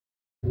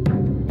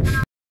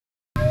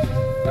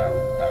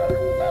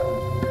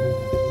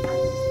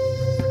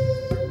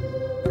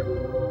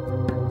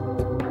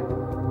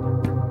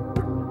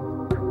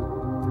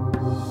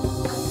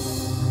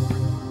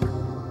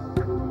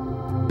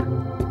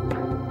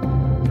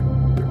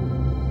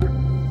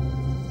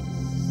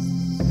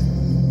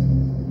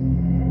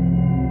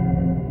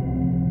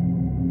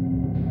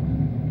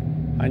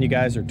you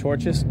guys are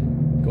torches.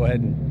 Go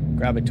ahead and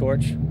grab a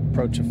torch,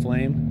 approach a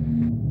flame,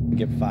 and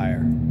get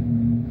fire.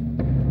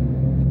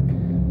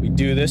 We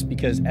do this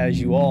because, as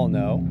you all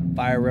know,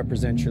 fire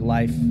represents your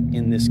life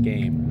in this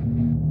game.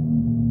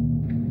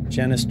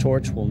 Jenna's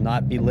torch will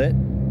not be lit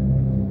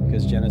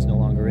because Jenna's no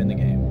longer in the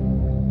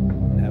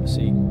game. Have a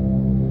seat.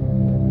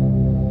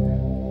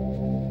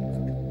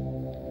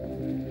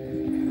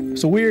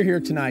 So we're here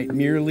tonight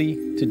merely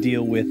to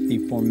deal with the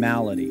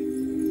formality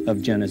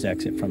of Jenna's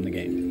exit from the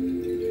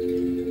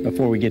game.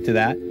 Before we get to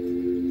that,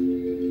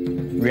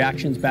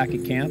 reactions back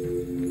at camp.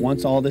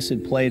 Once all this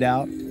had played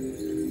out,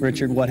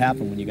 Richard, what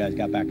happened when you guys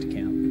got back to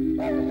camp?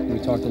 We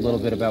talked a little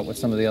bit about what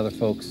some of the other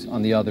folks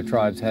on the other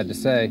tribes had to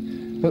say,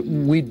 but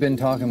we'd been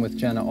talking with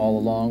Jenna all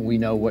along. We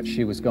know what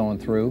she was going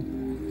through.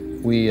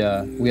 We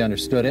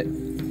understood it,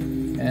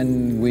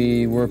 and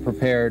we were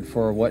prepared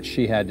for what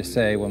she had to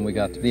say when we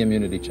got to the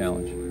immunity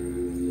challenge.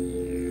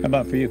 How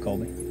about for you,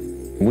 Colby?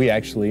 We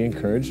actually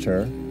encouraged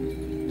her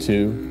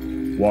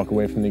to walk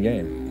away from the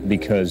game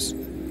because,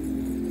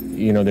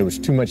 you know, there was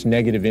too much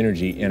negative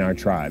energy in our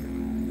tribe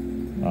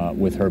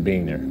with her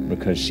being there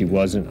because she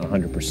wasn't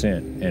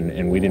 100%,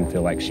 and we didn't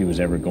feel like she was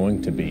ever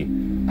going to be.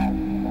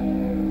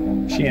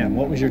 Sheehan,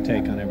 what was your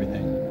take on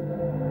everything?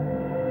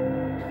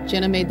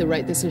 Jenna made the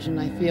right decision.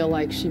 I feel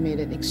like she made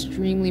an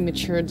extremely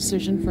mature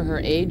decision for her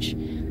age,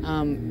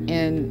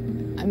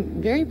 and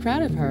I'm very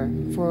proud of her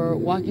for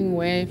walking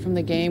away from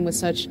the game with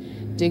such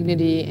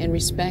dignity and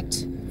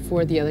respect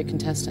for the other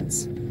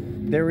contestants.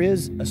 There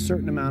is a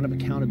certain amount of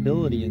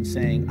accountability in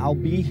saying, I'll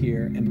be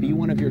here and be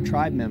one of your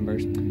tribe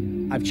members.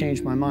 I've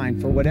changed my mind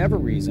for whatever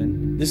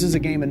reason. This is a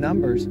game of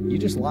numbers. You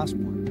just lost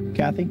one.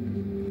 Kathy?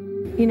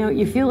 You know,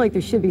 you feel like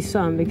there should be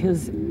some,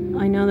 because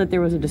I know that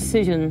there was a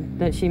decision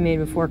that she made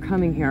before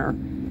coming here,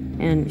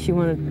 and she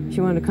wanted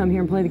to come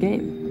here and play the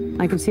game.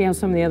 I can see how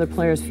some of the other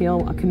players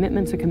feel. A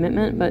commitment's a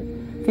commitment, but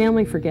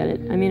family, forget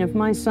it. I mean, if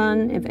my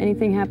son, if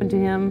anything happened to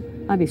him,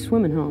 I'd be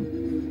swimming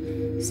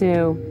home.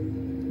 So,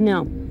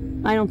 no,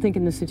 I don't think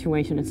in this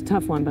situation. It's a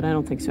tough one, but I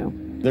don't think so.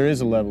 There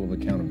is a level of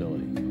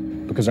accountability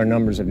because our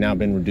numbers have now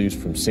been reduced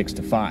from 6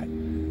 to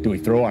 5. Do we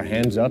throw our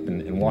hands up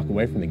and walk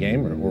away from the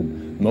game or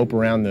mope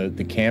around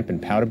the camp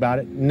and pout about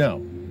it? No.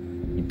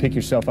 You pick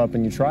yourself up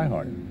and you try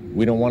harder.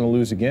 We don't want to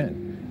lose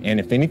again. And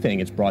if anything,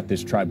 it's brought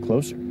this tribe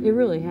closer. It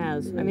really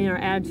has. I mean, our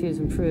attitude's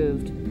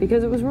improved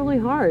because it was really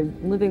hard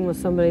living with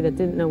somebody that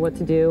didn't know what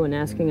to do and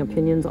asking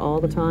opinions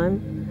all the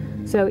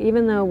time. So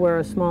even though we're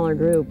a smaller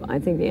group, I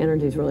think the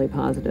energy's really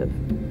positive.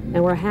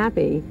 And we're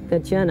happy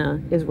that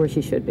Jenna is where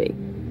she should be.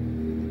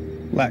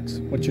 Lex,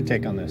 what's your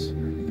take on this?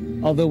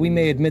 Although we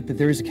may admit that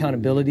there is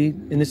accountability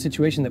in this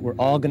situation, that we're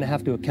all going to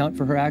have to account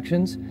for her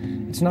actions,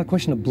 it's not a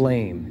question of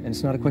blame, and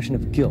it's not a question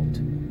of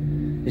guilt.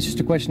 It's just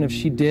a question of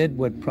she did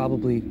what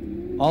probably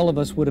all of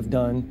us would have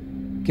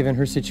done given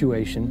her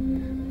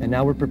situation, and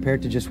now we're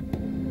prepared to just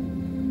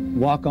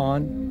walk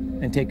on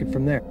and take it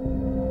from there.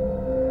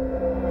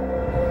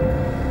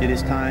 It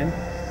is time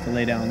to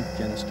lay down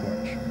Jenna's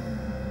torch.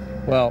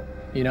 Well,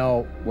 you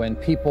know, when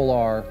people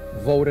are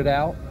voted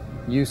out,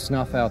 you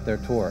snuff out their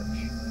torch.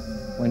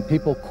 When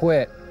people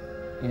quit,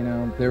 you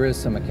know, there is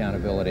some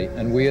accountability,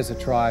 and we as a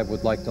tribe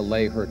would like to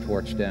lay her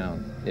torch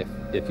down,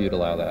 if you'd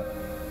allow that.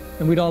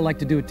 And we'd all like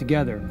to do it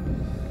together,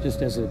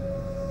 just as a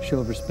show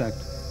of respect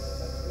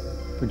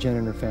for Jenna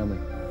and her family.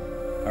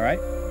 All right.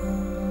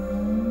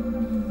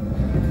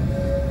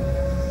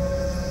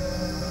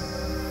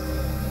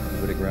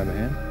 Everybody grab a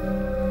hand.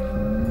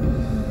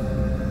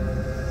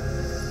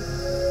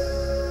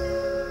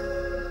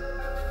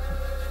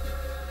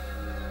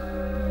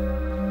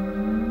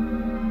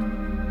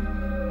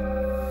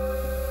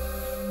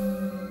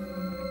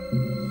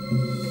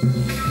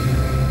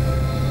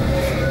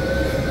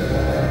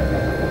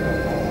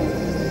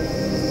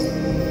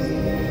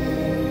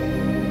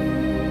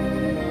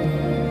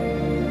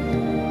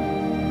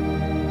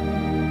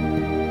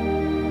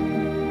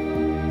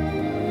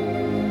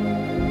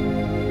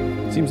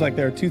 Seems like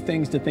there are two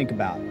things to think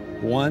about.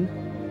 One,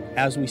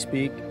 as we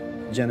speak,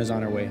 Jenna's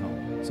on her way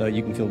home, so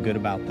you can feel good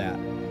about that.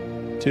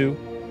 Two,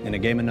 in a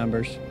game of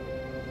numbers,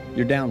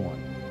 you're down one,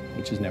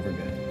 which is never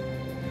good.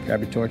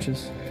 Grab your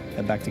torches,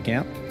 head back to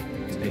camp,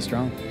 stay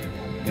strong.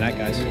 Good night,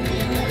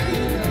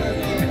 guys.